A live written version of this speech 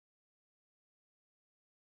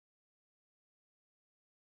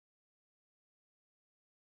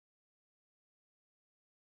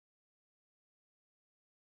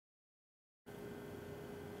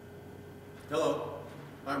Hello,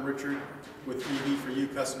 I'm Richard with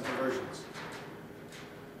EV4U Custom Conversions.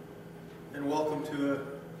 And welcome to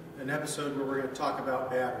an episode where we're going to talk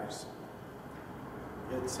about batteries.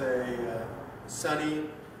 It's a sunny,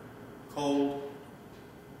 cold,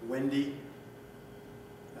 windy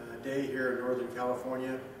day here in Northern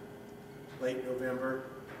California, late November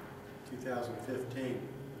 2015.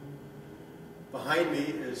 Behind me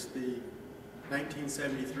is the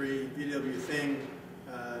 1973 VW Thing,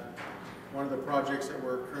 one of the projects that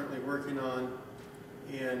we're currently working on,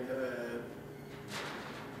 and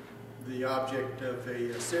the object of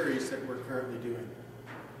a series that we're currently doing.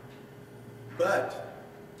 But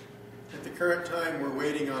at the current time we're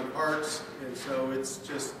waiting on parts, and so it's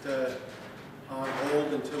just on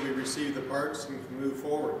hold until we receive the parts and can move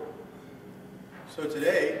forward. So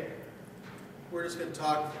today we're just going to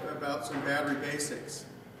talk about some battery basics,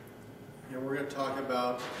 and we're going to talk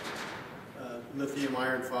about lithium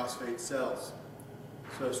iron phosphate cells.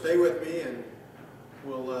 So stay with me and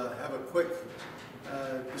we'll have a quick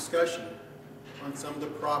discussion on some of the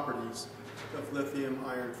properties of lithium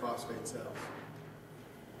iron phosphate cells.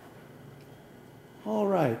 All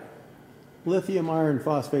right, lithium iron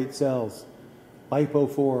phosphate cells,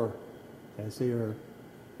 LiPo4 as they are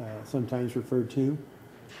sometimes referred to,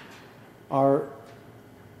 are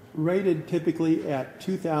rated typically at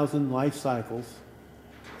 2,000 life cycles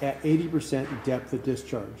at 80% depth of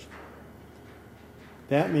discharge.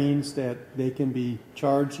 That means that they can be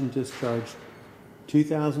charged and discharged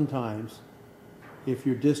 2,000 times if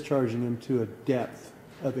you're discharging them to a depth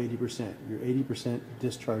of 80%. You're 80%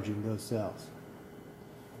 discharging those cells.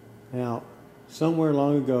 Now, somewhere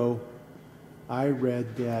long ago, I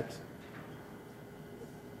read that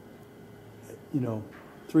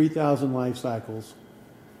 3,000 life cycles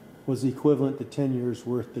was equivalent to 10 years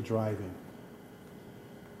worth of driving.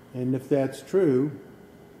 And if that's true,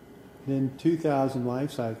 then 2,000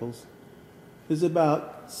 life cycles is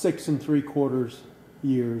about 6 3/4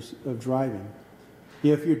 years of driving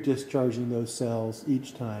if you're discharging those cells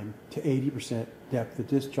each time to 80% depth of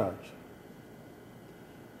discharge.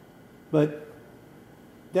 But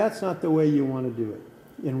that's not the way you want to do it.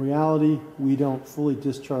 In reality, we don't fully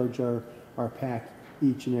discharge our pack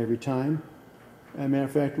each and every time. As a matter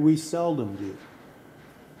of fact, we seldom do.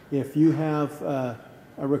 If you have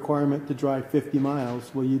a requirement to drive 50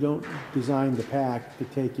 miles, well, you don't design the pack to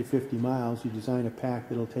take you 50 miles. You design a pack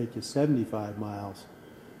that'll take you 75 miles.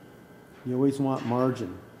 You always want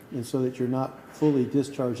margin, and so that you're not fully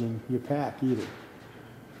discharging your pack either.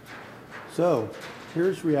 So,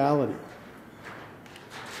 here's reality.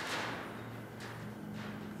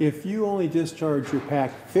 If you only discharge your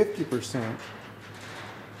pack 50%,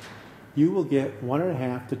 you will get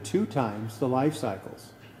 1.5 to 2 times the life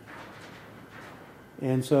cycles.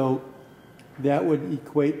 And so that would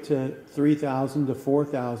equate to 3,000 to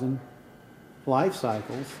 4,000 life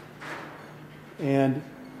cycles. And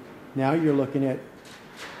now you're looking at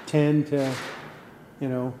 10 to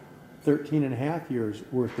 13.5 years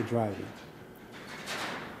worth of driving.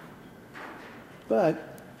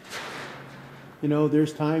 But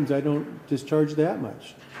there's times I don't discharge that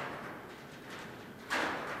much.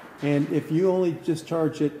 And if you only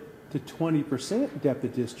discharge it to 20% depth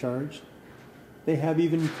of discharge, they have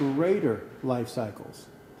even greater life cycles.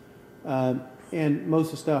 And most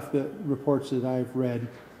of the stuff, the reports that I've read,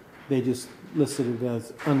 they just listed it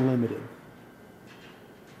as unlimited.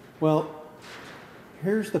 Well,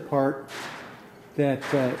 here's the part that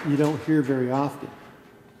you don't hear very often.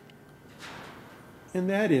 And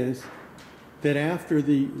that is that after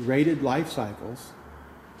the rated life cycles,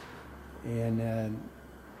 and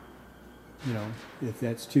if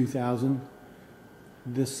that's 2,000,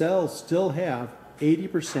 the cells still have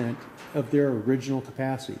 80% of their original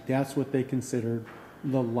capacity. That's what they consider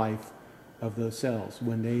the life of those cells.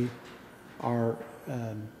 When they are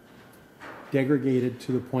degraded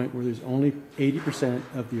to the point where there's only 80%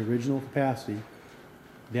 of the original capacity,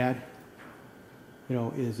 that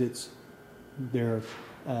is their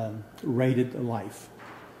rated life.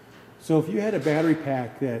 So if you had a battery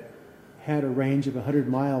pack that had a range of 100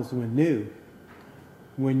 miles when new,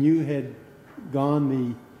 when you had gone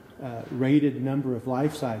the rated number of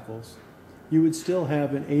life cycles, you would still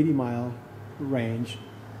have an 80-mile range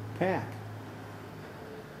pack.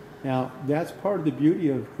 Now, that's part of the beauty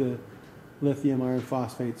of the lithium iron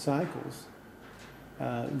phosphate cycles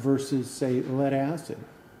versus, say, lead acid,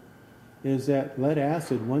 is that lead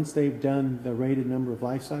acid, once they've done the rated number of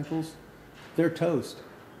life cycles, they're toast.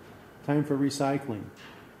 Time for recycling.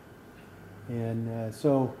 And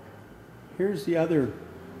so here's the other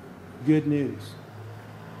good news.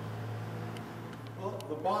 Well,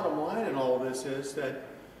 the bottom line in all of this is that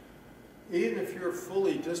even if you're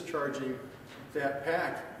fully discharging that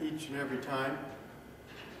pack each and every time,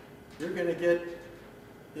 you're going to get,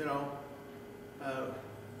 you know,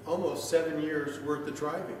 almost 7 years worth of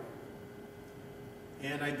driving.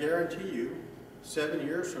 And I guarantee you, 7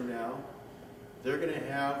 years from now, they're going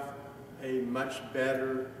to have a much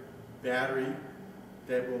better battery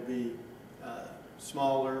that will be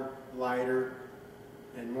smaller, lighter,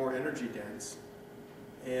 and more energy dense.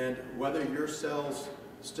 And whether your cells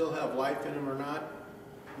still have life in them or not,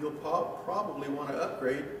 you'll probably want to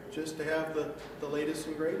upgrade just to have the latest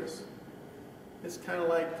and greatest. It's kind of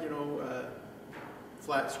like, you know,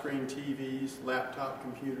 flat screen TVs, laptop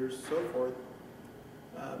computers, so forth.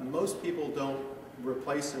 Most people don't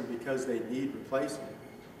replace them because they need replacing.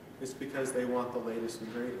 It's because they want the latest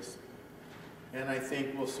and greatest. And I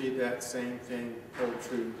think we'll see that same thing hold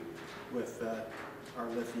true with our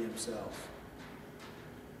lithium cells.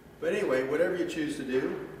 But anyway, whatever you choose to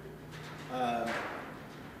do,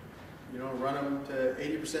 you know, run them to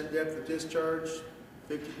 80% depth of discharge,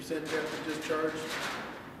 50% depth of discharge.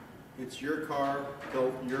 It's your car,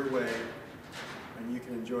 built your way, and you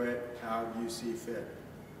can enjoy it how you see fit.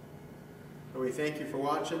 So we thank you for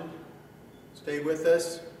watching. Stay with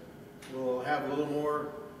us. We'll have a little more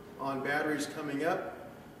on batteries coming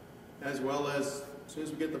up, as well as soon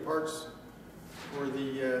as we get the parts for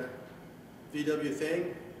the VW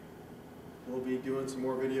thing, we'll be doing some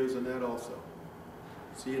more videos on that also.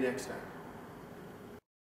 See you next time.